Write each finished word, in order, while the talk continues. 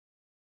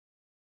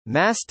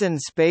Maston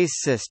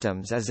Space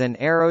Systems is an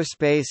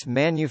aerospace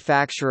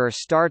manufacturer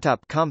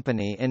startup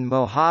company in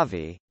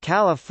Mojave,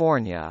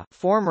 California,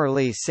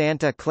 formerly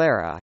Santa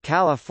Clara,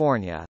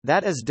 California,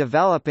 that is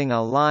developing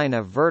a line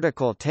of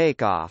vertical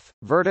takeoff,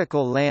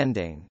 vertical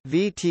landing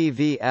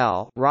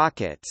 (VTVL)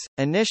 rockets,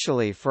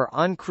 initially for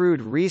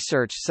uncrewed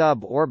research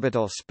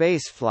suborbital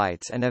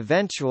spaceflights and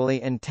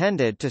eventually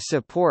intended to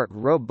support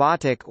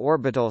robotic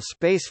orbital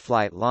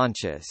spaceflight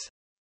launches.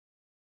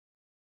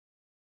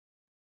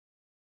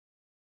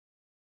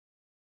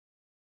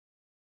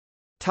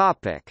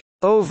 Topic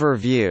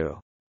Overview.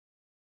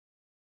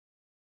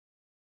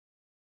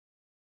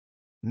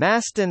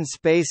 Maston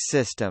Space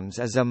Systems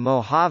is a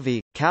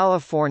Mojave,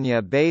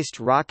 California-based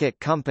rocket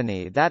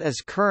company that is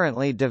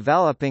currently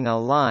developing a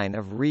line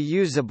of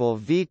reusable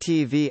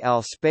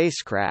VTVL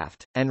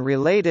spacecraft, and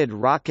related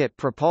rocket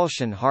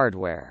propulsion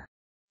hardware.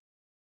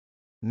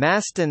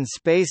 Maston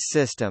Space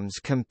Systems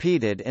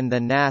competed in the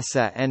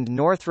NASA and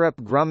Northrop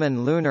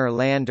Grumman Lunar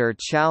Lander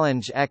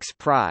Challenge X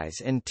prize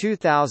in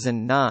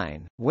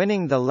 2009,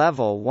 winning the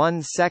Level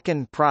 1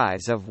 second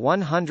prize of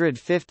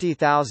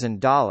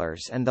 $150,000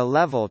 and the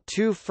Level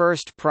 2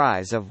 first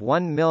prize of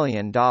 $1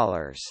 million.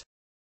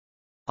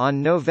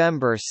 On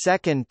November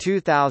 2,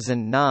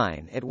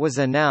 2009, it was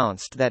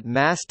announced that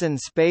Maston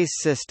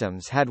Space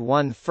Systems had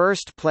won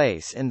first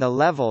place in the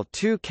Level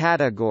 2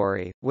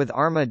 category, with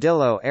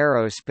Armadillo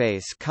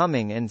Aerospace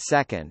coming in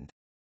second.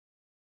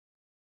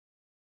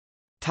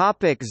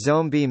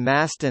 Xombie.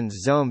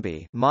 Maston's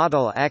Xombie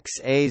model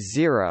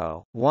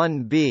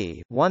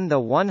Xaero-1B won the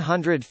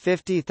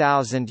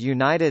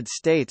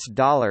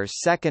 $150,000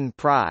 second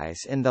prize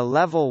in the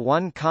Level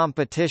 1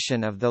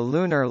 competition of the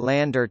Lunar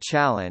Lander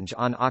Challenge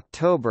on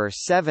October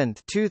 7,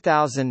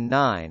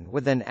 2009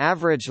 with an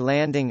average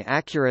landing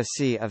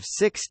accuracy of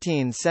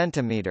 16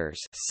 cm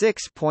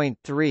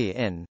 (6.3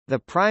 in). The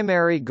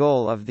primary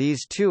goal of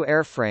these two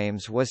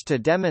airframes was to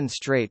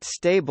demonstrate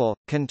stable,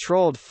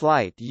 controlled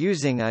flight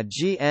using a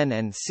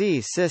GN&C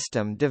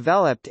system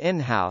developed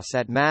in-house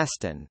at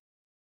Maston.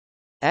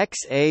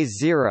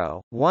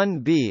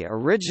 Xaero-1B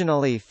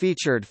originally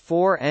featured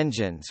 4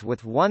 engines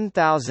with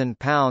 1,000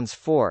 pounds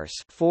force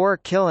 4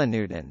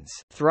 kilonewtons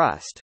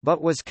thrust,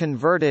 but was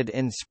converted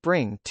in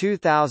spring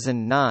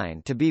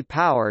 2009 to be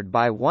powered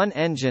by one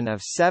engine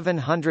of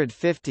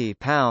 750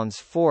 pounds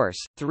force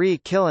 3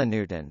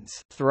 kilonewtons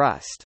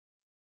thrust.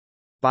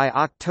 By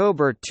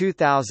October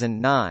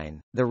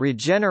 2009, the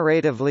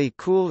regeneratively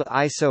cooled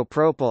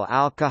isopropyl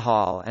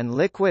alcohol and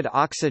liquid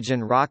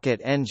oxygen rocket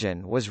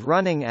engine was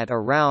running at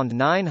around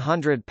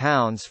 900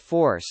 pounds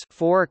force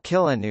 4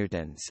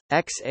 kilonewtons.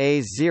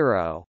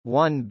 Xaero-1B,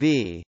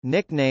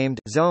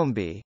 nicknamed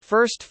Xombie,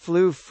 first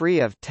flew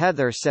free of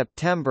tether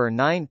September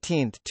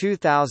 19,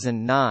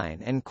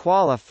 2009 and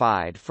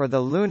qualified for the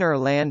Lunar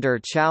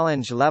Lander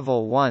Challenge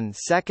Level 1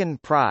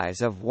 second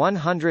prize of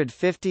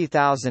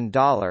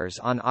 $150,000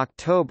 on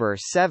October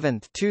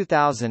 7,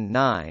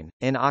 2009.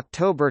 In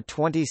October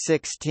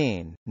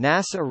 2016,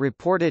 NASA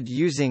reported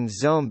using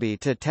Xombie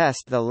to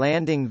test the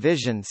Landing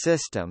Vision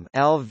System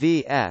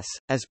 (LVS)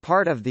 as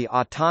part of the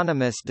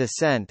Autonomous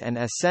Descent and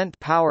Ascent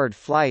Powered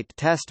Flight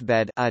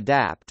Testbed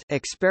 (ADAPT)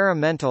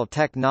 experimental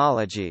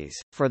technologies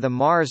for the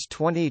Mars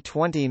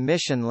 2020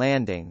 mission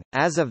landing.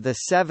 As of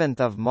the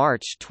 7th of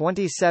March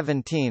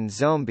 2017,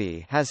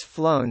 Xombie has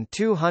flown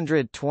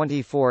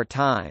 224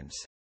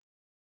 times.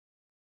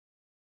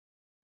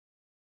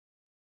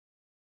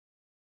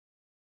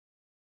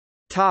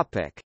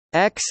 Topic: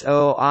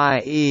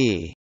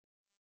 Xoie.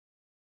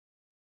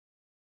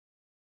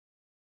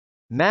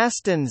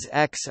 Maston's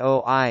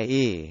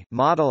Xoie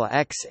model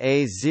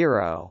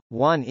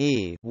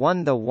Xaero-1E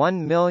won the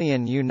 $1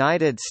 million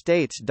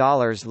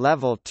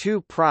Level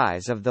 2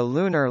 prize of the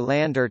Lunar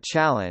Lander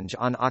Challenge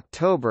on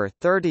October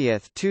 30,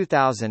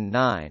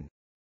 2009.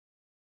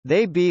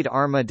 They beat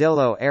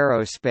Armadillo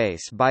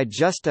Aerospace by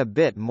just a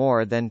bit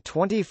more than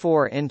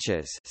 24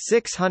 inches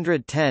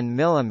 (610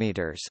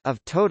 mm)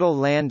 of total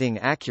landing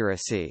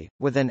accuracy,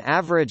 with an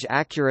average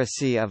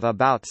accuracy of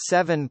about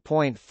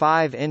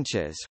 7.5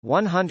 inches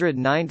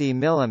 (190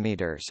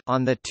 mm)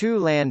 on the two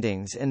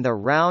landings in the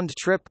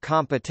round-trip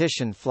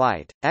competition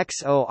flight.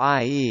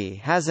 Xoie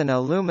has an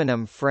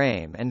aluminum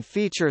frame and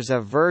features a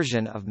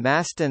version of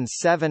Maston's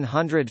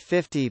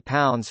 750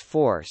 pounds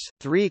force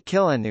 3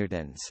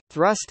 kilonewtons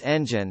thrust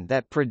engine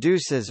that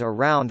produces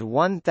around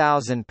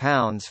 1,000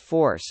 pounds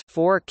force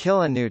 4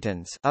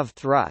 kilonewtons of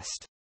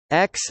thrust.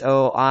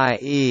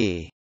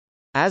 Xoie,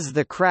 as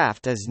the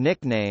craft is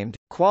nicknamed,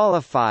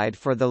 qualified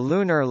for the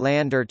Lunar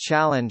Lander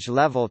Challenge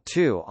Level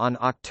 2 on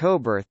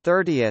October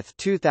 30,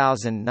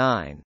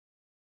 2009.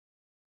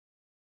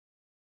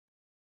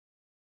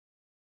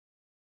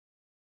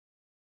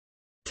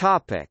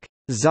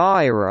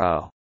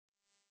 Xaero.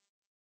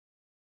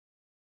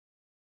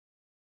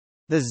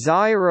 The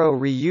Xaero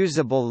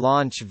reusable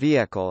launch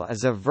vehicle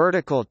is a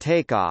vertical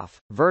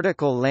takeoff,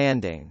 vertical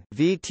landing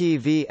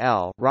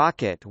 (VTVL)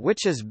 rocket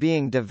which is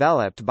being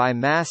developed by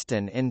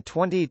Maston in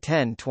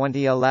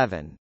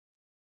 2010-2011.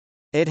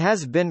 It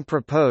has been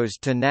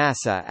proposed to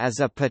NASA as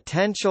a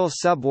potential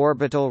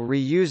suborbital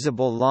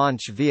reusable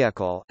launch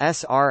vehicle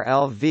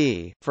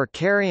 (SRLV) for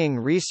carrying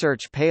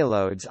research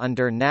payloads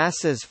under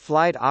NASA's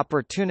Flight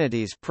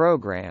Opportunities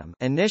Program,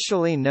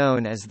 initially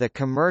known as the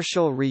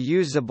Commercial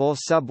Reusable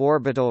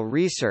Suborbital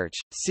Research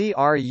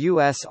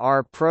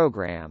 (CRUSR)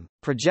 program,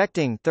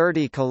 projecting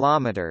 30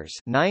 kilometers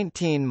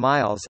 (19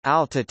 miles)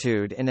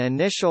 altitude in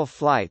initial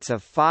flights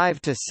of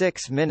 5 to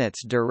 6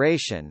 minutes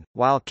duration,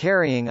 while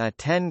carrying a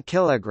 10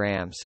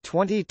 kilograms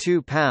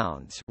 (22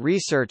 pounds)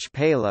 research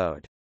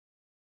payload.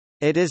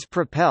 It is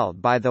propelled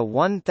by the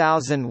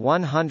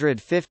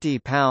 1,150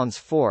 pounds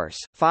force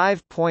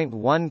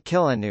 (5.1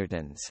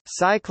 kilonewtons)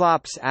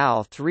 Cyclops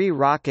AL-3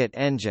 rocket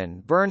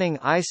engine burning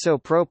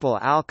isopropyl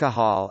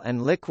alcohol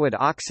and liquid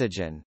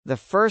oxygen. The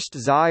first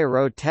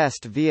Xaero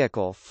test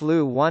vehicle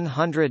flew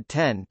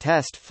 110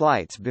 test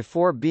flights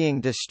before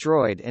being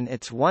destroyed in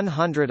its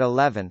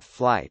 111th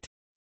flight.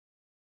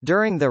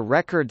 During the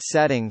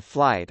record-setting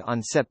flight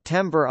on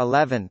September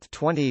 11,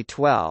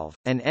 2012,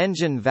 an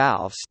engine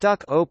valve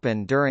stuck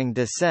open during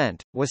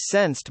descent, was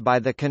sensed by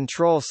the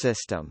control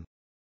system.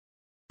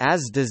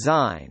 As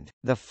designed,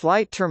 the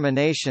flight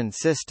termination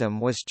system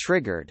was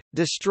triggered,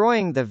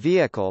 destroying the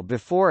vehicle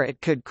before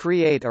it could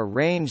create a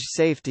range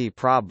safety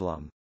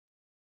problem.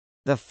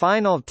 The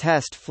final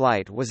test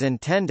flight was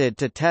intended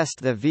to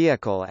test the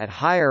vehicle at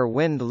higher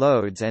wind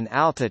loads and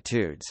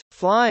altitudes,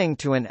 flying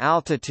to an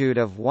altitude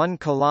of 1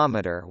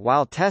 km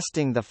while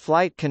testing the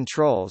flight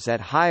controls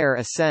at higher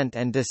ascent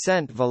and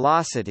descent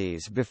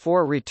velocities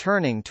before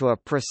returning to a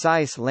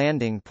precise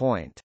landing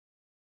point.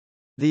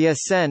 The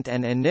ascent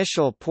and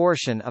initial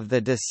portion of the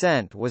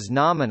descent was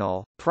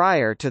nominal,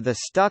 prior to the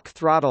stuck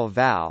throttle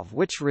valve,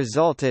 which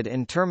resulted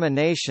in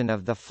termination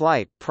of the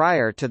flight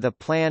prior to the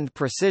planned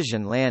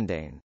precision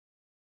landing.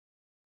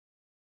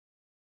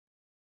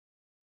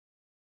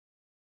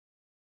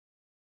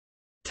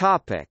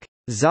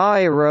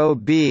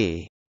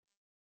 Xaero-B.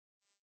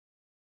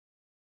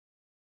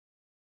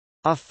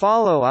 A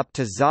follow-up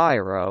to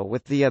Xaero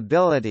with the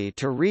ability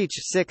to reach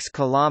 6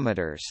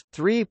 km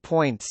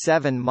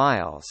 (3.7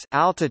 miles)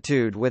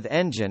 altitude with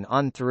engine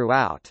on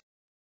throughout.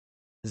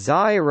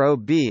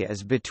 Xaero-B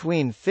is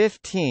between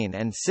 15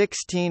 and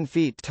 16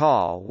 feet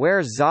tall,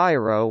 where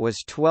Xaero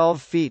was 12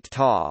 feet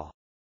tall.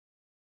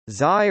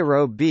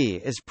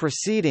 Xaero-B is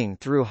proceeding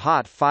through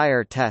hot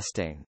fire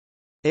testing.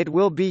 It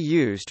will be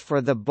used for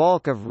the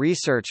bulk of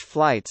research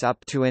flights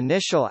up to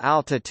initial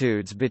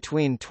altitudes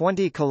between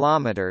 20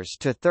 km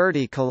to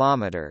 30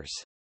 km.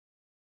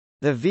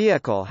 The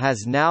vehicle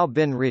has now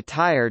been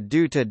retired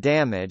due to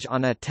damage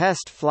on a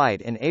test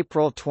flight in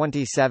April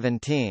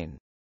 2017.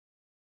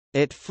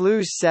 It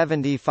flew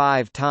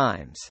 75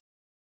 times.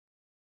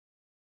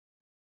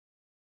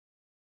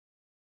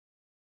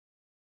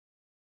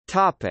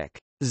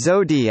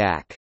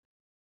 Xodiac.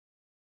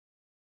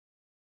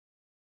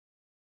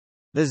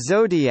 The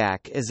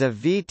Xodiac is a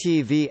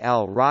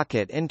VTVL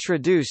rocket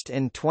introduced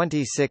in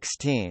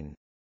 2016.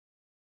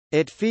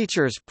 It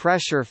features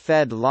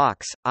pressure-fed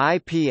LOX,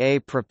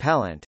 IPA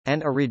propellant,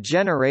 and a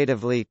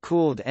regeneratively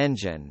cooled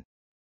engine.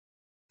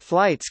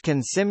 Flights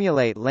can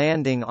simulate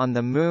landing on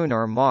the Moon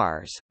or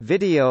Mars.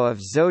 Video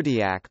of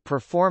Xodiac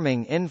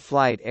performing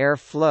in-flight air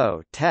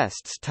flow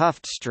tests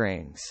tuft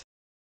strings.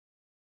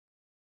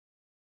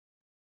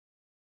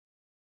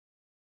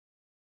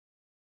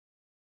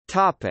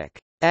 Topic: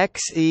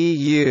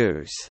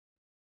 Xeus.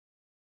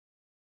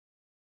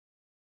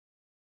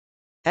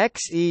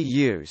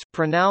 Xeus,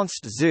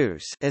 pronounced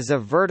Zeus, is a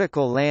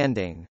vertical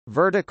landing,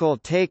 vertical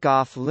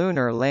takeoff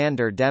lunar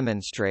lander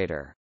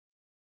demonstrator.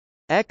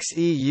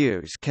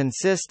 Xeus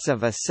consists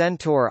of a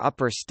Centaur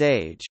upper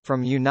stage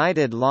from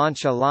United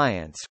Launch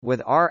Alliance with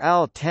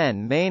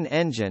RL-10 main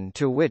engine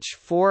to which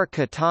 4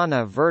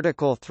 Katana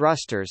vertical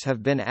thrusters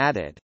have been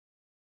added.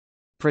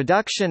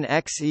 Production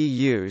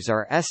Xeus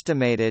are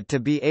estimated to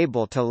be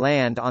able to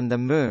land on the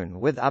Moon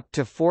with up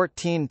to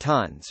 14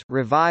 tons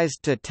revised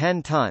to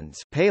 10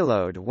 tons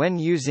payload when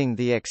using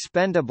the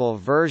expendable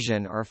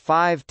version or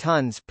 5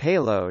 tons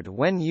payload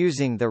when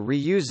using the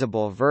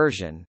reusable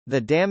version.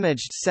 The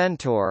damaged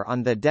Centaur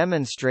on the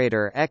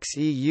demonstrator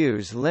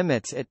Xeus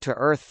limits it to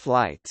Earth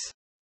flights.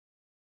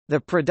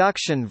 The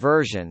production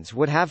versions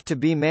would have to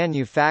be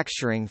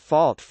manufacturing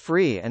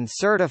fault-free and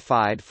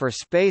certified for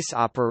space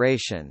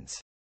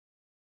operations.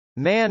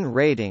 Man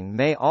rating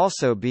may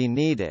also be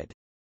needed.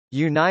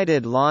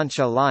 United Launch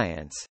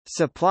Alliance,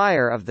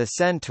 supplier of the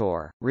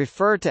Centaur,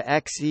 refer to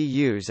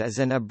Xeus as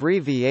an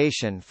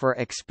abbreviation for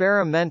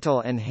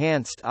Experimental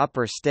Enhanced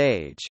Upper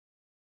Stage.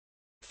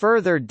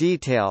 Further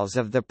details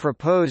of the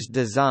proposed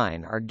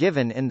design are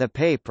given in the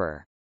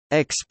paper,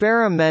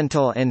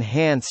 Experimental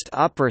Enhanced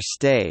Upper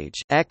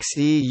Stage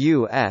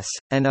 (XEUS),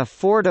 an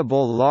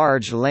affordable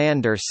large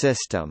lander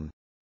system.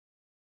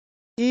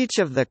 Each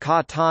of the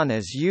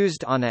Katanas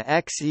used on a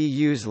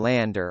Xeus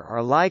lander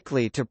are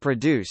likely to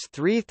produce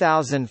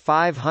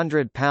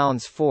 3,500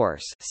 pounds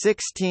force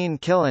 16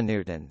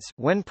 kilonewtons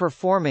when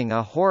performing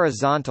a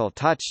horizontal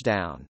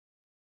touchdown.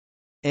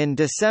 In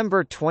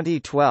December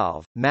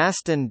 2012,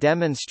 Maston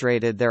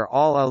demonstrated their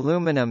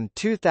all-aluminum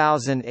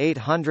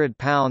 2,800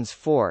 pounds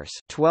force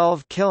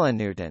 12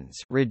 kilonewtons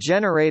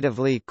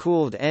regeneratively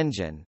cooled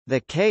engine, the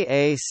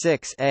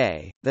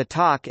Ka-6A. The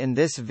talk in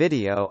this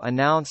video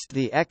announced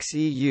the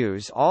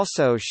Xeus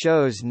also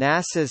shows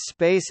NASA's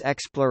Space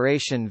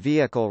Exploration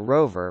Vehicle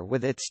rover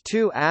with its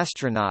 2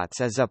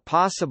 astronauts as a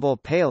possible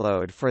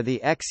payload for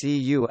the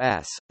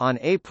Xeus. On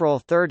April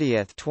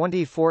 30,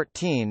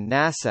 2014,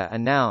 NASA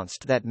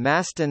announced that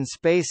Maston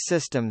Space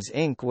Systems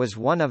Inc. was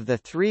one of the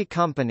 3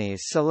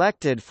 companies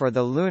selected for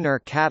the Lunar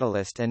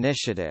Catalyst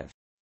Initiative.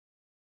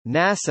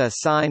 NASA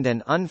signed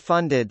an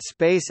unfunded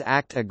Space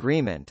Act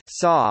Agreement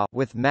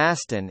with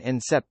Maston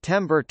in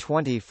September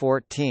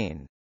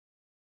 2014.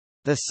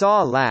 The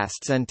SAW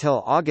lasts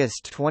until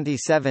August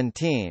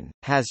 2017,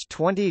 has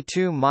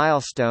 22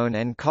 milestone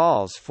and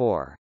calls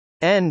for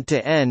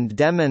end-to-end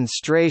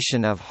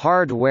demonstration of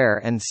hardware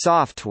and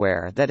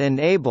software that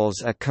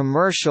enables a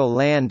commercial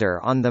lander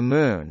on the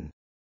Moon.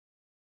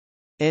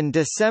 In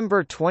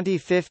December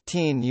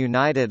 2015,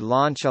 United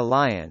Launch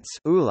Alliance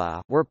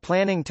were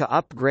planning to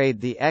upgrade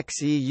the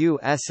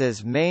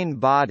Xeus's main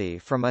body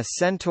from a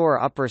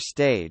Centaur upper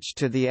stage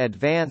to the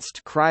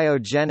Advanced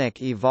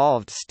Cryogenic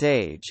Evolved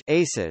Stage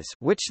 (ACES),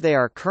 which they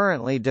are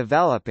currently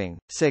developing,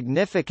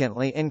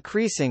 significantly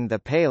increasing the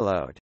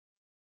payload.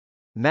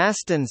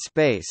 Maston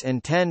Space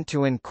intend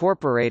to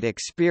incorporate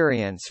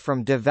experience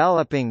from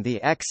developing the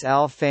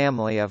XL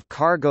family of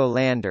cargo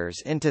landers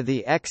into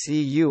the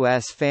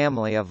Xeus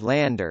family of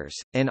landers.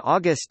 In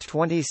August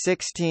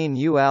 2016,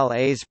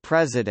 ULA's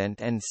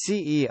president and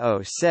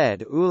CEO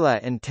said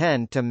ULA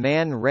intend to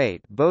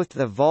man-rate both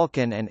the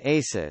Vulcan and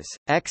ACES.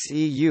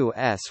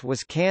 Xeus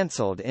was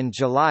cancelled in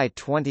July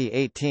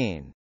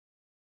 2018.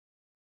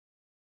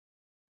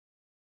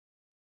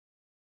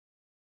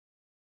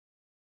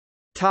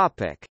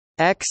 Topic: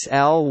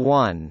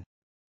 XL-1.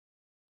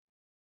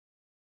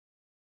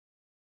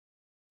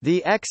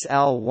 The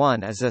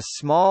XL-1 is a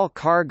small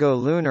cargo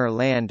lunar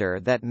lander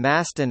that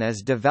Maston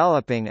is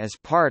developing as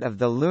part of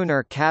the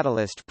Lunar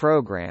Catalyst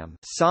program,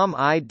 SOM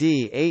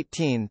ID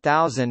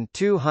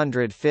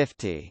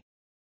 18250.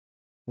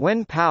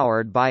 When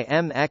powered by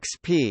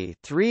MXP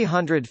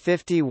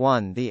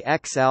 351, the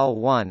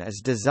XL-1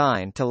 is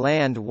designed to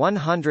land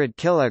 100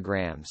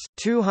 kilograms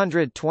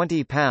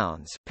 (220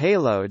 pounds)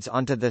 payloads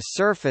onto the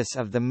surface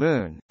of the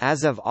Moon.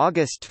 As of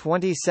August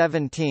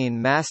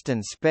 2017,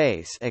 Maston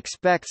Space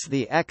expects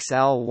the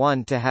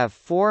XL-1 to have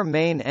 4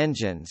 main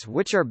engines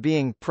which are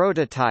being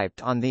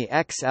prototyped on the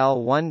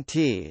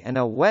XL-1T and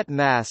a wet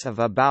mass of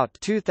about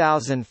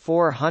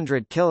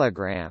 2,400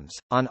 kilograms.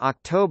 On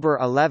October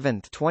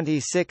 11,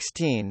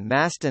 2016,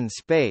 Maston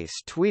Space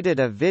tweeted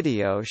a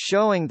video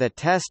showing the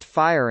test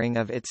firing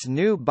of its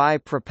new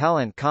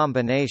bipropellant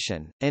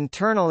combination,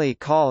 internally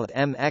called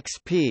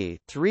MXP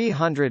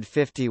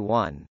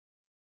 351.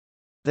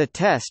 The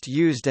test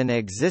used an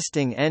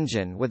existing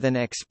engine with an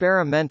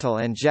experimental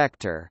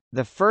injector,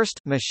 the first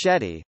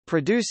Machete,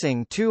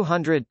 producing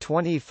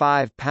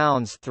 225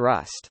 pounds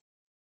thrust.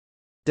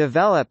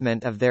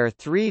 Development of their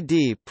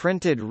 3D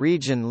printed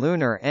region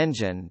lunar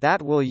engine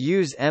that will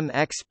use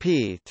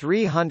MXP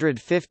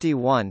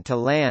 351 to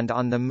land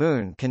on the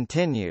Moon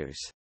continues.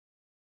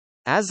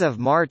 As of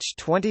March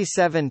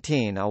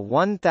 2017, a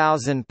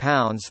 1,000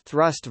 pounds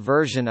thrust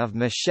version of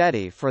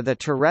Machete for the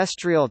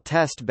terrestrial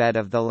testbed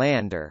of the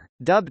lander,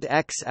 dubbed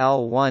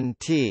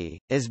XL-1T,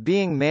 is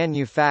being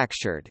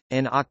manufactured.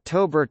 In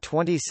October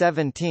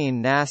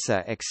 2017,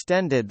 NASA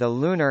extended the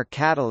Lunar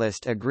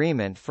Catalyst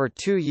Agreement for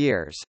 2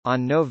 years.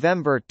 On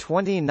November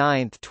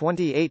 29,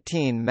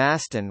 2018,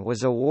 Maston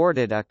was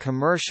awarded a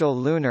commercial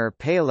lunar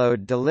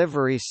payload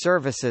delivery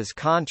services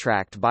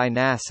contract by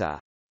NASA.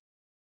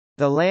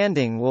 The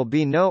landing will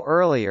be no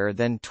earlier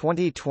than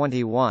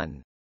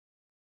 2021.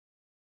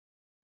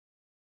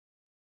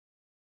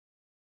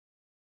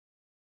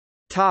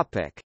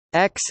 Topic: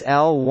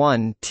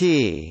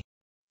 XL-1T.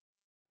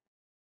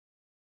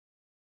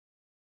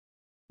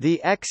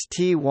 The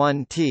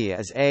XT-1T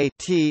is a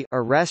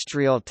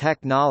terrestrial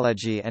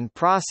technology and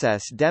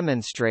process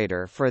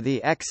demonstrator for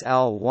the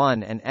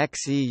XL-1 and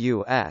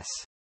Xeus.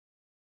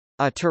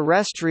 A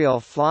terrestrial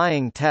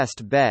flying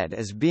test bed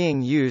is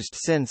being used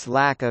since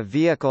lack of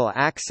vehicle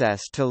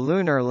access to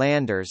lunar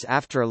landers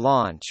after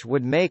launch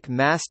would make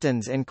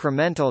Maston's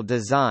incremental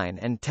design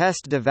and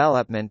test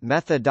development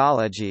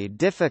methodology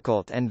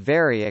difficult and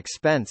very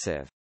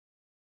expensive.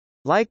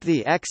 Like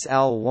the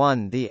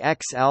XL-1, the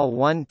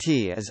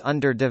XL-1T is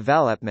under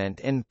development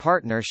in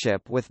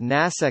partnership with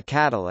NASA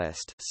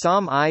Catalyst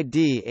SOM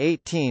ID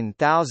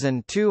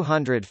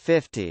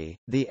 18250.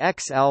 The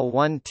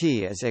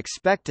XL-1T is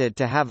expected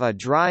to have a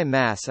dry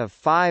mass of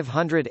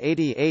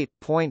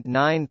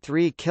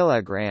 588.93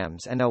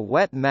 kilograms and a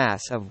wet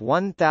mass of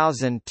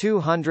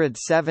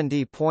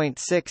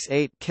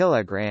 1,270.68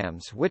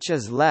 kilograms, which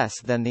is less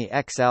than the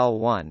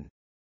XL-1.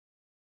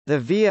 The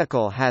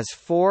vehicle has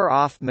 4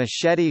 off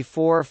Machete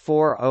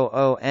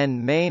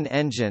 4400N main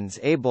engines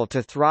able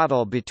to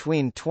throttle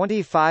between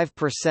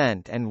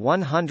 25% and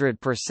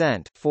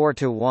 100%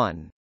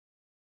 4:1.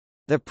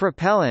 The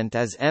propellant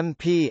is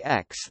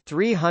MPX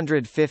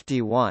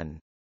 351.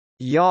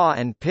 Yaw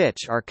and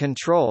pitch are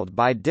controlled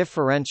by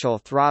differential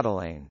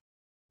throttling.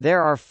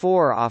 There are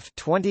 4 off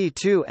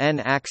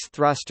 22N-ax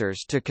thrusters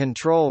to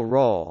control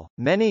roll.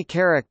 Many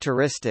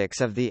characteristics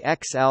of the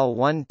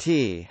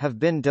XL1T have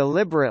been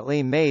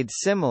deliberately made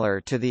similar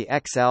to the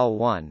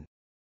XL1.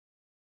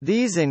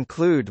 These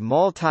include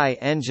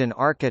multi-engine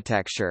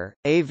architecture,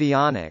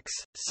 avionics,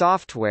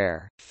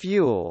 software,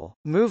 fuel,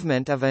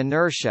 movement of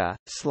inertia,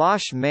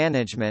 slosh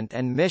management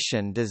and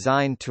mission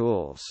design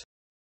tools.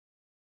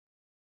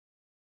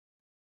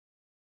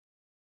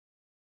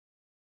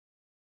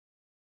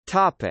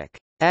 Topic: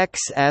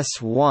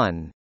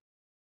 XS1.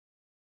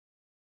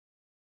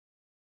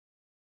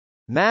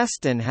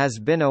 Maston has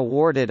been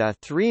awarded a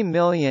 $3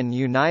 million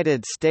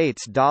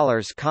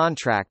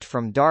contract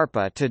from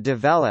DARPA to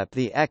develop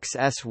the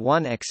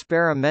XS1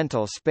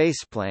 experimental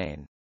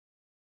spaceplane.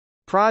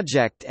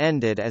 Project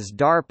ended as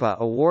DARPA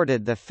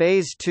awarded the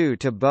Phase 2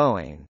 to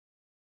Boeing.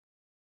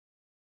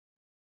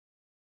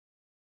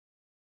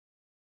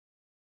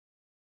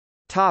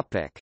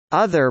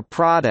 Other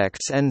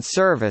products and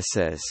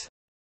services.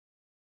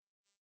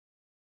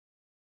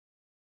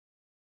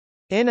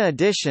 In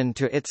addition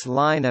to its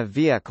line of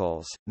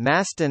vehicles,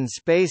 Maston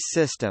Space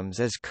Systems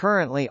is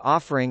currently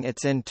offering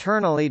its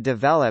internally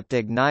developed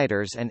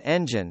igniters and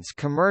engines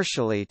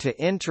commercially to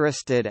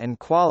interested and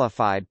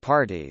qualified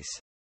parties.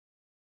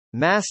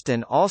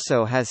 Maston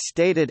also has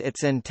stated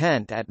its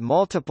intent at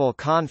multiple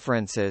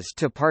conferences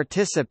to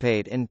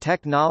participate in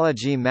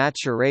technology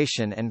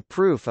maturation and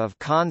proof of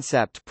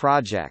concept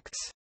projects.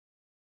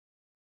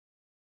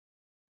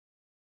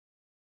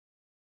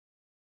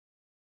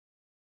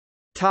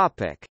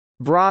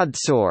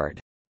 Broadsword.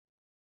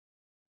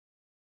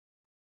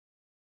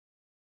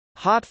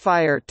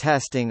 Hotfire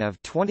testing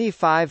of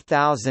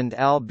 25,000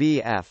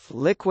 lbf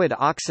liquid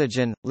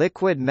oxygen,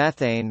 liquid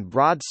methane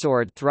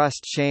broadsword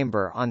thrust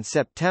chamber on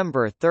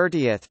September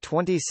 30,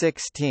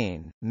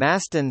 2016,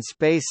 Maston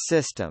Space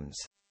Systems.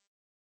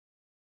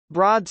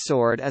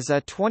 Broadsword is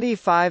a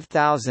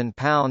 25,000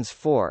 pounds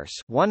force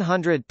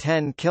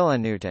 110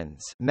 kilonewtons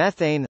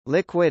methane,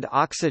 liquid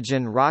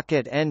oxygen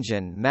rocket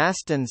engine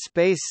Maston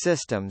Space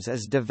Systems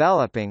is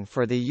developing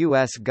for the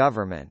U.S.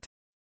 government.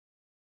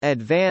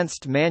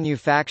 Advanced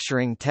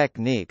manufacturing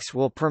techniques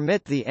will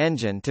permit the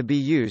engine to be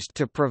used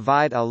to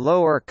provide a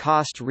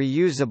lower-cost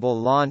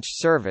reusable launch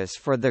service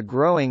for the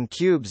growing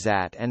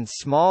CubeSat and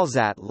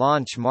SmallSat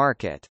launch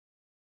market.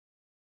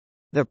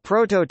 The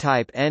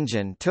prototype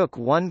engine took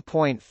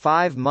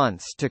 1.5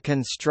 months to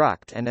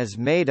construct and is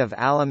made of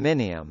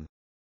aluminium.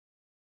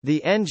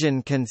 The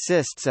engine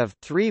consists of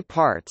 3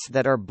 parts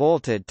that are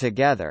bolted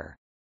together.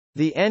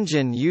 The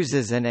engine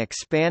uses an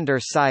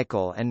expander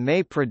cycle and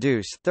may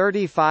produce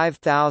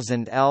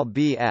 35,000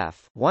 lbf,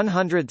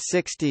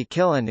 160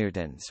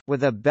 kilonewtons,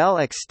 with a bell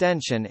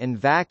extension in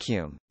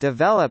vacuum.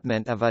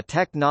 Development of a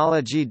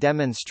technology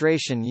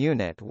demonstration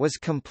unit was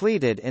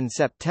completed in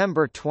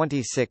September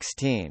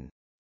 2016.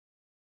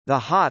 The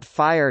hot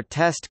fire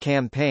test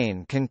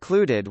campaign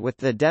concluded with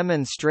the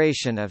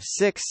demonstration of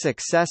 6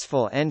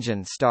 successful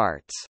engine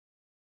starts.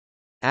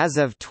 As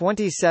of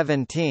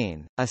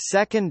 2017, a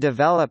second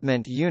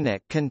development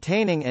unit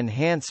containing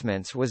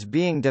enhancements was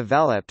being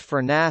developed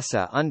for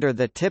NASA under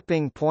the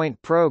Tipping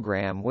Point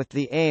program with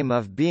the aim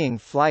of being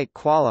flight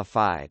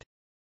qualified.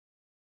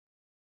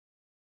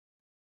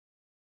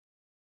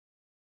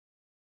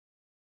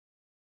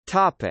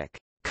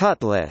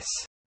 Cutlass.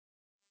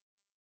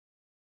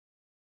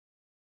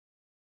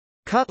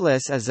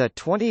 Cutlass is a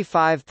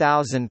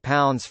 25,000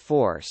 pounds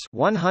force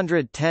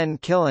 110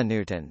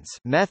 kilonewtons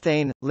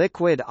methane,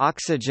 liquid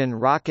oxygen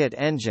rocket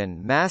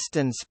engine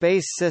Maston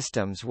Space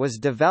Systems was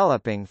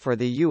developing for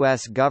the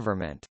U.S.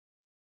 government.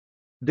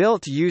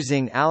 Built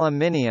using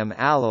aluminium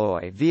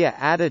alloy via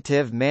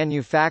additive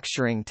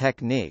manufacturing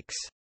techniques.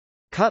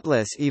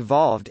 Cutlass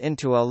evolved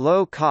into a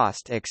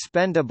low-cost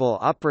expendable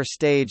upper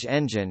stage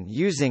engine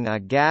using a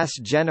gas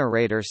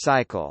generator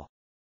cycle.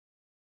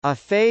 A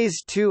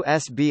Phase 2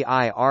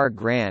 SBIR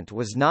grant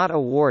was not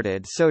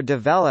awarded, so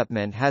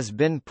development has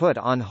been put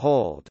on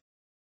hold.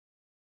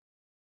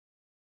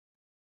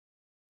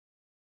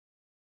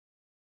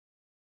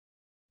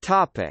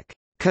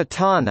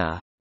 Katana.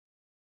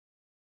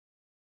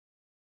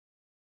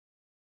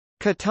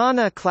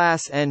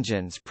 Katana-class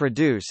engines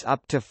produce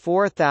up to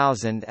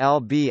 4,000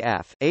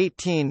 lbf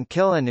 18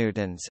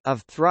 kilonewtons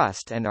of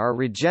thrust and are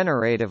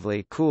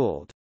regeneratively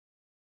cooled.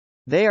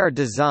 They are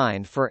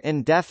designed for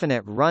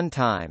indefinite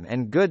runtime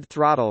and good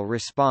throttle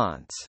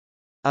response.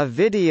 A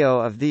video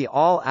of the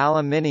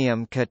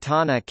all-aluminium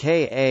Katana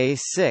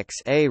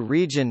Ka-6A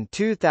Region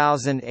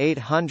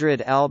 2800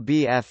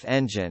 lbf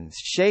engines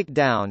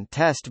shakedown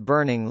test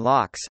burning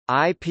LOX,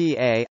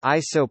 IPA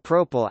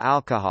isopropyl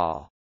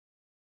alcohol.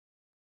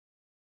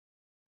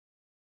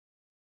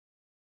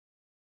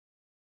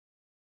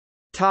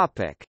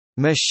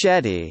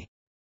 Machete.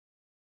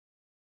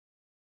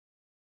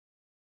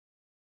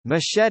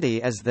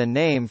 Machete is the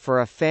name for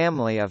a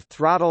family of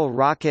throttle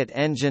rocket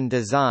engine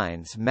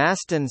designs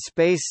Maston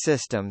Space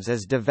Systems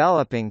is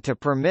developing to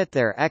permit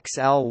their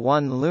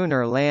XL-1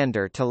 lunar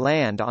lander to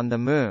land on the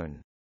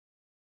Moon.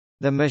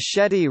 The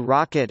Machete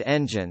rocket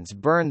engines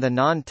burn the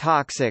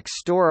non-toxic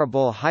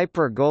storable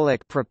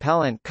hypergolic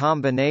propellant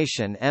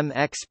combination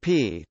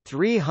MXP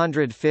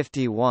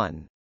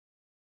 351.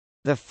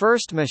 The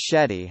first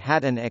Machete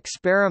had an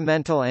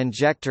experimental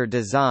injector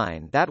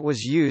design that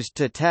was used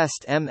to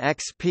test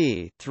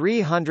MXP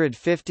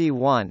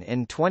 351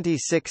 in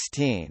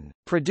 2016,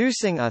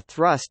 producing a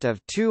thrust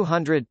of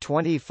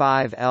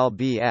 225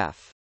 lbf.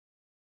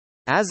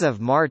 As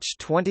of March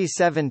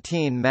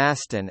 2017,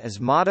 Maston is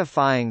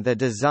modifying the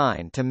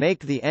design to make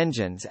the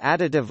engines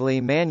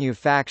additively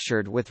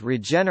manufactured with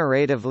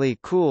regeneratively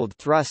cooled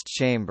thrust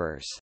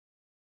chambers.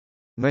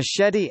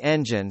 Machete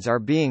engines are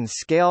being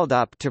scaled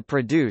up to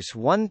produce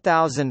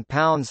 1,000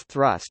 pounds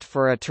thrust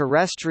for a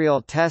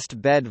terrestrial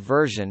test bed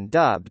version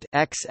dubbed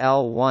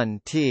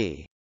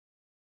XL-1T.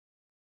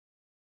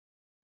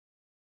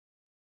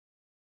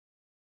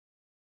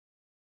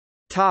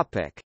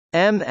 Topic: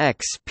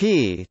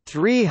 MXP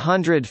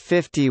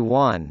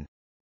 351.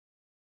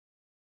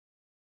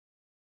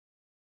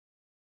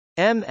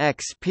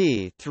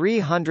 MXP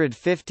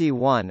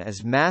 351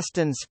 is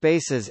Maston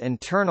Space's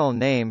internal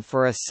name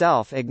for a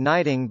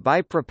self-igniting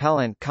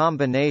bipropellant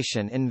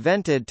combination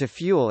invented to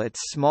fuel its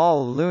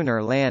small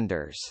lunar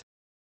landers.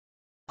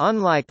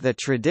 Unlike the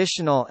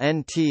traditional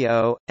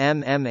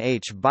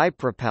NTO/MMH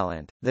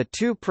bipropellant, the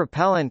two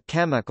propellant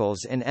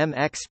chemicals in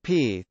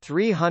MXP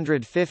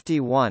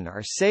 351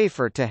 are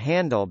safer to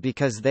handle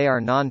because they are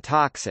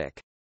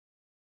non-toxic.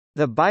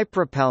 The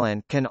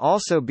bipropellant can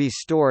also be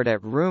stored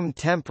at room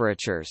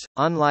temperatures,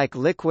 unlike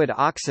liquid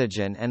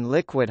oxygen and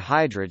liquid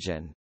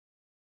hydrogen.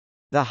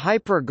 The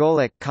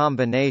hypergolic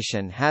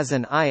combination has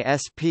an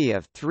ISP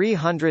of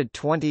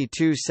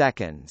 322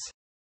 seconds.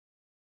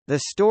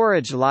 The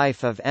storage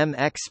life of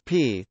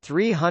MXP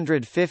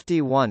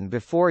 351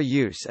 before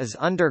use is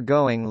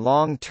undergoing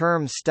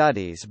long-term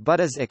studies but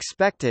is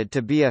expected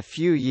to be a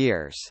few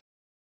years.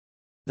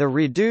 The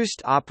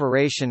reduced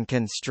operation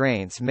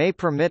constraints may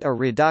permit a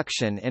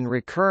reduction in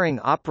recurring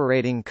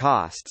operating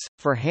costs.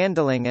 For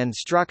handling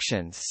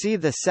instructions, see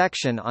the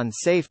section on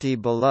safety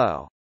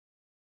below.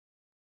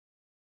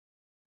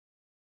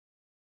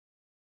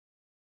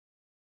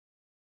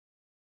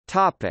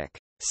 Topic: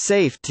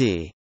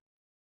 Safety.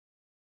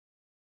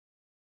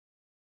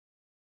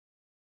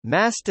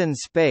 Maston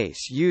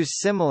Space use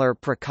similar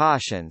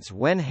precautions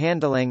when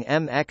handling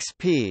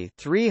MXP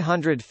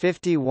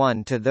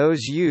 351 to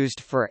those used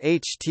for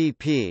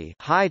HTP,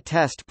 high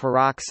test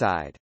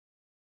peroxide.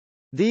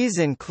 These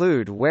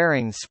include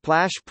wearing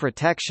splash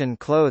protection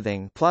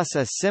clothing plus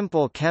a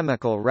simple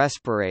chemical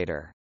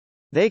respirator.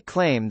 They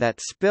claim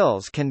that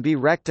spills can be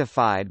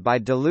rectified by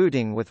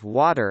diluting with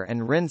water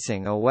and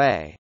rinsing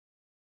away.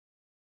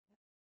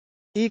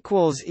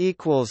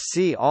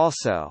 See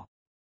also